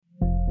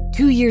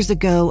2 years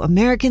ago,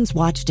 Americans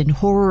watched in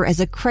horror as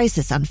a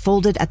crisis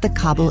unfolded at the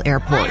Kabul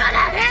airport.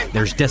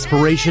 There's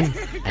desperation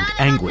and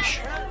anguish.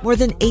 More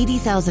than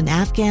 80,000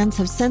 Afghans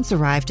have since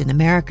arrived in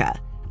America,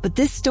 but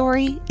this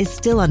story is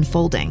still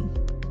unfolding.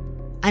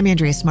 I'm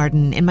Andrea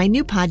Martin. In my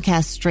new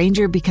podcast,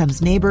 Stranger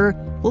Becomes Neighbor,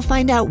 we'll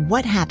find out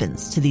what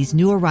happens to these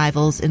new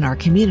arrivals in our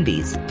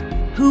communities.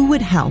 Who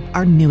would help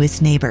our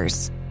newest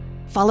neighbors?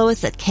 Follow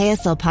us at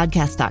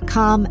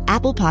kslpodcast.com,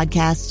 Apple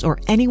Podcasts, or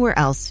anywhere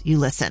else you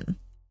listen.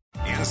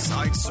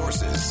 Inside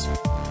Sources.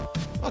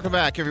 Welcome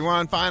back,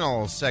 everyone.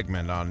 Final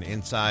segment on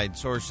Inside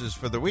Sources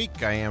for the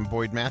week. I am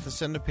Boyd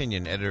Matheson,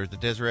 opinion editor at the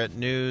Deseret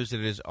News.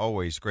 It is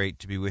always great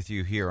to be with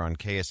you here on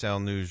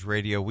KSL News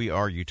Radio. We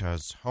are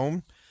Utah's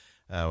home,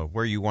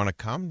 where you want to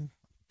come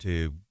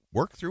to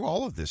work through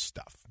all of this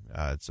stuff.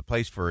 It's a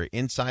place for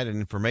insight and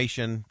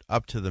information,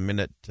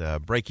 up-to-the-minute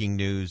breaking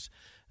news,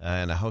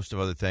 and a host of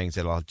other things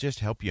that'll just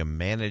help you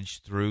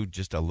manage through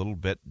just a little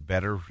bit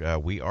better.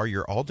 We are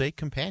your all-day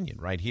companion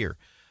right here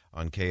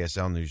on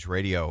KSL News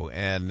Radio.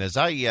 And as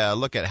I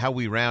look at how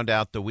we round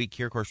out the week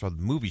here, of course, the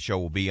movie show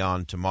will be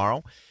on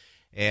tomorrow.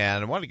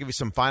 And I want to give you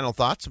some final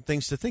thoughts, some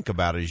things to think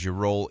about as you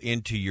roll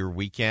into your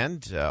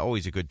weekend.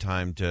 Always a good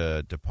time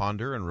to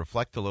ponder and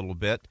reflect a little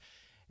bit.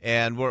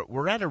 And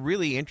we're at a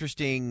really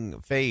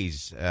interesting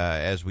phase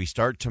as we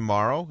start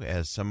tomorrow,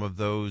 as some of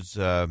those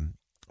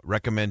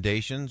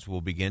recommendations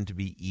will begin to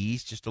be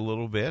eased just a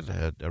little bit.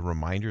 A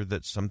reminder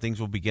that some things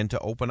will begin to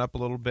open up a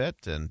little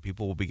bit and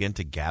people will begin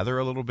to gather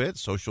a little bit.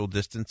 Social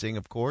distancing,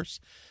 of course.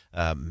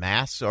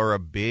 Masks are a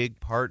big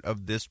part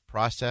of this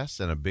process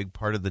and a big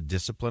part of the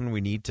discipline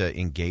we need to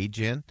engage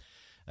in.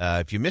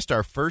 If you missed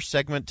our first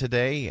segment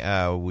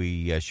today,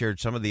 we shared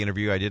some of the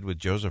interview I did with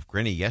Joseph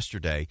Grinney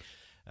yesterday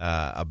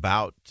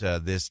about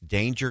this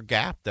danger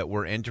gap that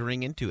we're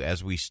entering into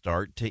as we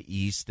start to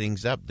ease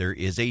things up. There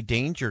is a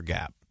danger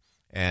gap.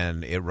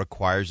 And it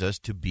requires us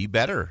to be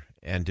better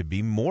and to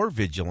be more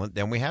vigilant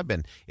than we have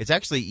been. It's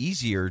actually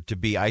easier to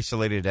be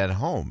isolated at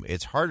home.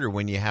 It's harder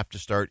when you have to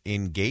start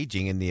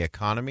engaging in the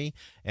economy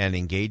and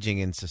engaging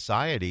in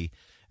society,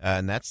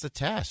 and that's the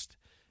test.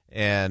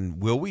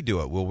 And will we do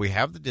it? Will we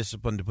have the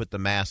discipline to put the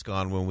mask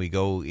on when we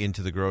go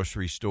into the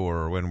grocery store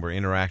or when we're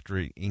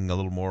interacting a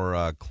little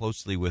more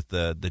closely with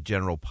the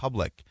general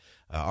public?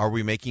 Are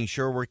we making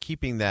sure we're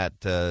keeping that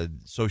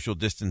social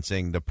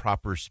distancing, the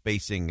proper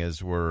spacing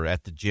as we're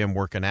at the gym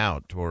working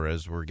out or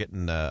as we're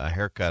getting a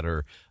haircut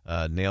or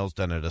nails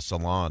done at a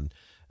salon?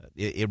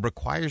 It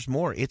requires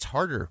more. It's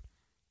harder.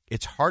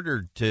 It's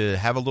harder to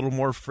have a little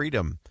more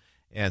freedom.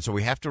 And so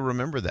we have to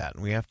remember that.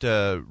 And we have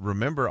to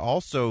remember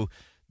also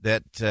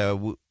that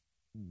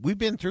we've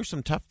been through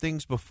some tough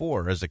things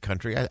before as a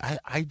country.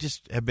 I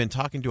just have been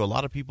talking to a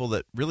lot of people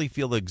that really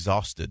feel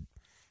exhausted.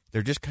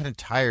 They're just kind of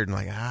tired and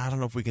like, I don't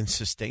know if we can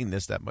sustain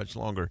this that much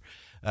longer.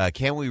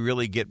 Can we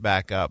really get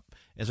back up?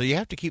 And so you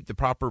have to keep the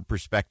proper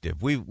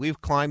perspective. We've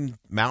climbed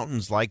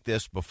mountains like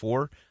this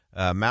before.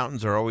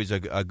 Mountains are always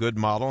a good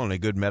model and a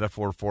good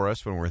metaphor for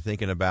us when we're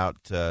thinking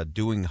about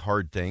doing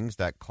hard things.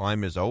 That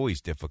climb is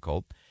always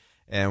difficult.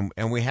 And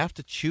we have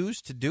to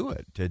choose to do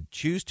it, to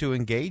choose to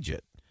engage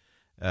it.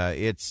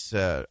 It's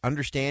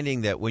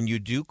understanding that when you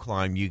do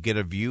climb, you get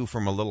a view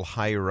from a little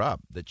higher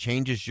up that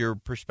changes your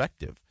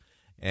perspective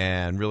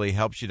and really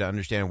helps you to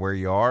understand where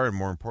you are and,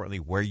 more importantly,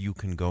 where you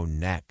can go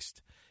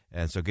next.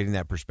 And so getting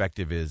that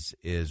perspective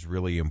is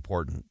really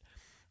important.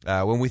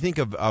 When we think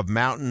of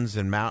mountains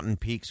and mountain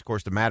peaks, of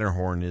course, the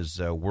Matterhorn is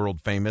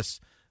world famous.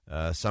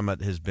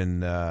 Summit has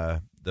been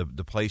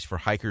the place for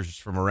hikers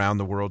from around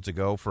the world to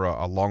go for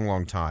a long,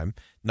 long time.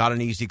 Not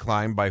an easy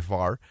climb by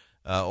far.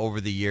 Over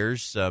the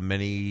years,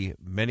 many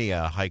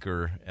a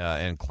hiker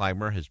and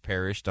climber has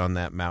perished on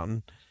that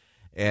mountain.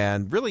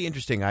 And really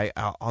interesting,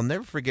 I'll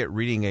never forget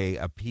reading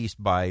a piece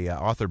by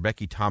author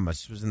Becky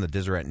Thomas. It was in the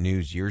Deseret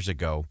News years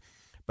ago.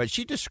 But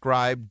she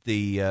described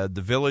the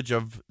village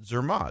of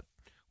Zermatt.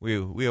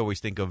 We always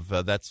think of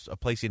that's a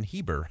place in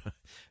Heber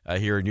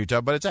here in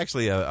Utah, but it's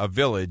actually a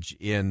village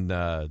in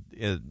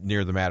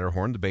near the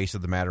Matterhorn, the base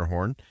of the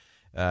Matterhorn.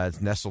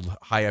 It's nestled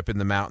high up in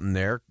the mountain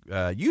there.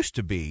 Used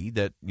to be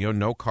that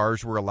no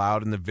cars were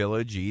allowed in the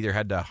village. You either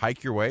had to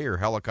hike your way or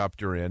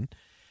helicopter in.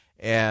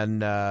 And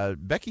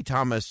Becky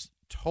Thomas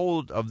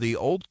told of the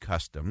old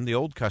custom. The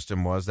old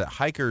custom was that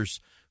hikers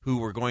who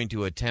were going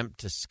to attempt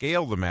to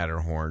scale the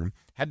Matterhorn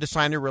had to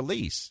sign a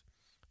release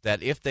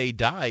that if they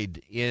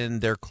died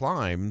in their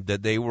climb,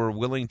 that they were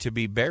willing to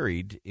be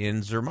buried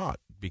in Zermatt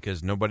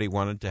because nobody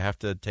wanted to have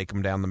to take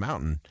them down the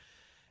mountain.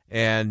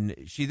 And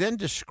she then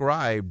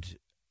described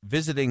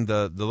visiting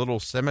the little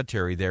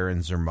cemetery there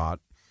in Zermatt.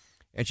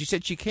 And she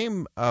said she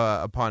came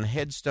upon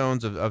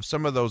headstones of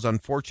some of those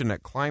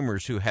unfortunate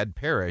climbers who had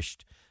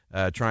perished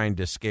trying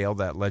to scale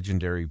that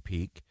legendary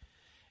peak.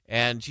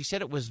 And she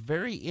said it was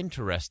very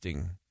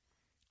interesting.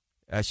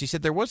 She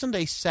said there wasn't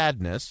a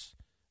sadness,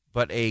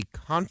 but a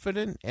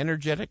confident,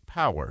 energetic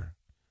power.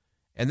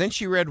 And then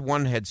she read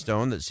one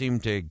headstone that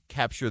seemed to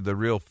capture the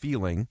real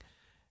feeling.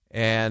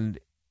 And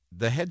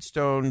the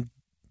headstone,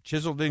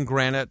 chiseled in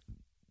granite,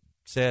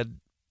 said,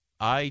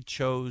 "I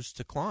chose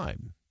to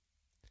climb."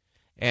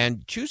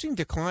 And choosing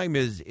to climb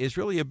is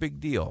really a big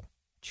deal.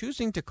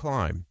 Choosing to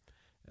climb,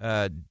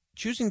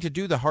 choosing to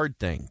do the hard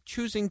thing,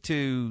 choosing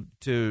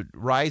to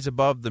rise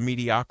above the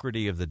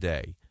mediocrity of the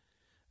day.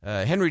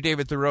 Henry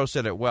David Thoreau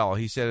said it well.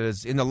 He said,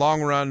 in the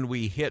long run,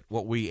 we hit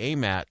what we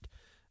aim at.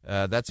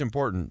 That's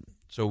important.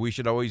 So we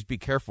should always be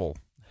careful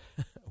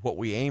what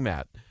we aim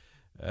at.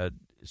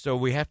 So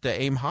we have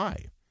to aim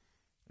high.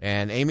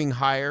 And aiming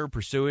higher,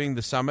 pursuing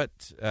the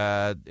summit,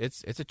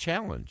 it's a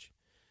challenge.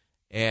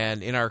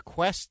 And in our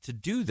quest to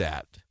do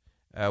that,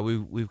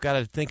 we've got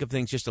to think of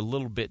things just a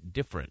little bit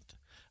different.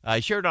 I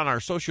shared on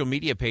our social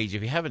media page.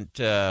 If you haven't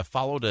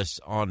followed us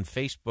on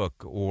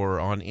Facebook or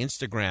on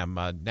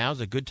Instagram,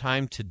 now's a good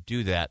time to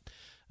do that.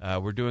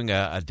 We're doing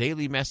a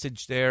daily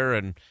message there,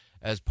 and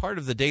as part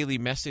of the daily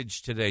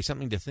message today,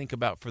 something to think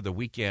about for the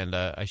weekend,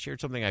 I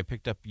shared something I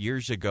picked up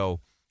years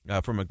ago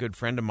from a good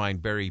friend of mine,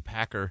 Barry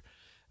Packer,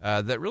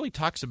 that really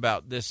talks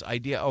about this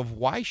idea of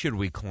why should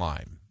we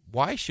climb?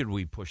 Why should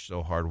we push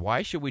so hard?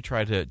 Why should we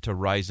try to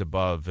rise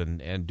above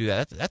and do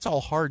that? That's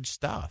all hard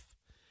stuff.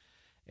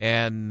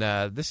 And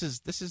this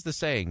is the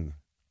saying.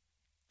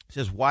 It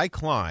says, why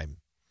climb?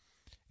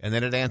 And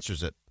then it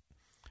answers it.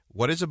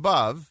 What is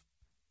above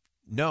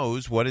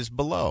knows what is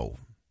below.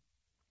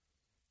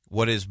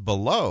 What is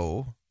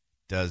below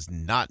does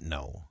not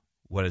know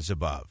what is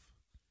above.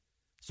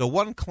 So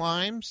one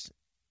climbs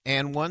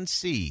and one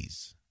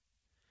sees.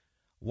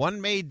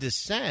 One may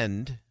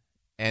descend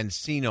and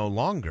see no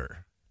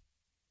longer,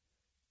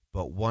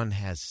 but one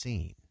has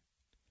seen.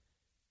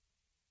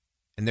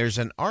 And there's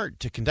an art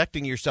to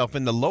conducting yourself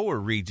in the lower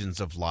regions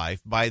of life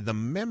by the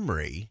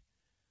memory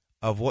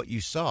of what you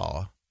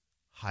saw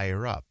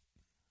higher up.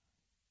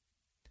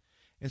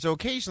 And so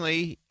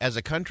occasionally, as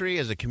a country,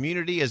 as a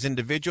community, as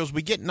individuals,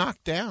 we get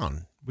knocked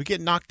down. We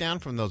get knocked down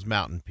from those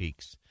mountain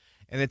peaks.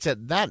 And it's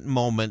at that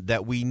moment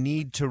that we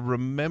need to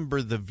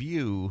remember the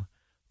view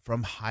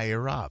from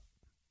higher up,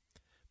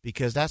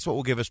 because that's what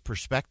will give us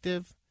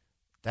perspective.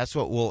 That's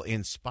what will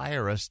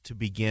inspire us to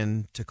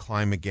begin to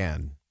climb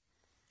again.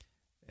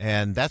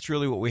 And that's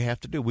really what we have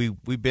to do.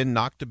 We've been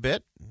knocked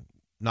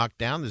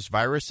down. This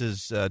virus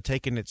has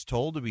taken its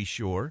toll, to be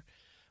sure.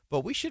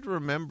 But we should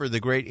remember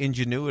the great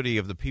ingenuity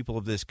of the people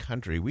of this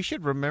country. We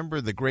should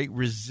remember the great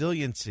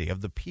resiliency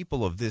of the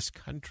people of this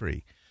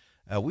country.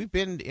 We've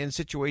been in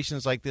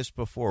situations like this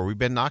before. We've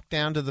been knocked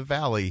down to the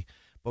valley,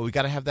 but we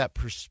got to have that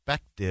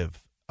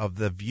perspective of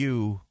the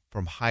view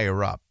from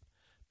higher up,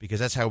 because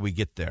that's how we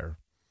get there.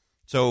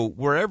 So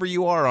wherever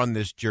you are on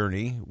this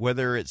journey,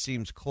 whether it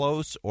seems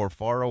close or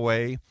far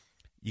away,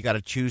 you got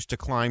to choose to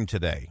climb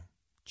today.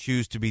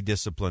 Choose to be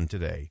disciplined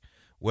today.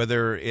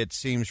 Whether it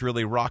seems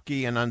really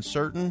rocky and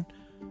uncertain,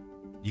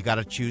 you got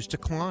to choose to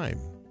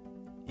climb.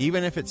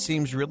 Even if it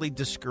seems really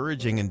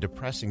discouraging and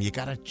depressing, you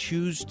got to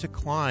choose to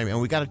climb. And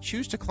we got to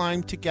choose to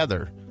climb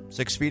together,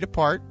 6 feet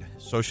apart,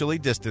 socially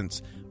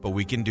distanced, but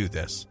we can do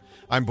this.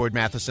 I'm Boyd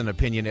Matheson,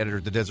 opinion editor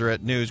at the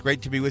Deseret News.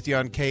 Great to be with you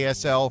on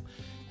KSL.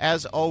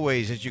 As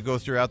always, as you go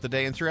throughout the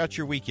day and throughout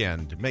your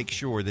weekend, make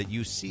sure that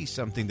you see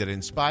something that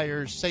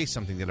inspires, say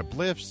something that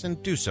uplifts,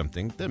 and do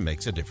something that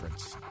makes a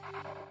difference.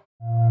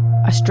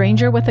 A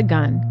stranger with a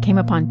gun came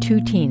upon 2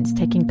 teens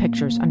taking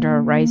pictures under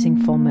a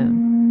rising full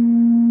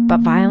moon. But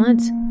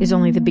violence is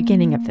only the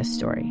beginning of this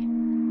story.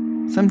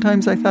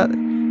 Sometimes I thought,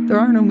 there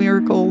are no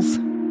miracles.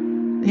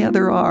 Yeah,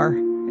 there are,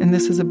 and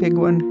this is a big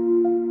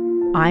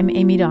one. I'm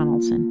Amy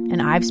Donaldson,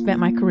 and I've spent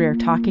my career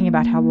talking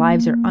about how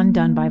lives are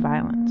undone by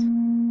violence.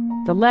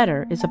 The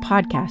Letter is a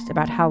podcast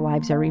about how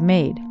lives are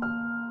remade.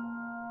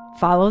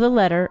 Follow The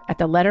Letter at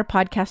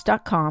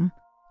theletterpodcast.com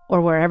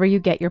or wherever you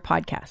get your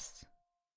podcasts.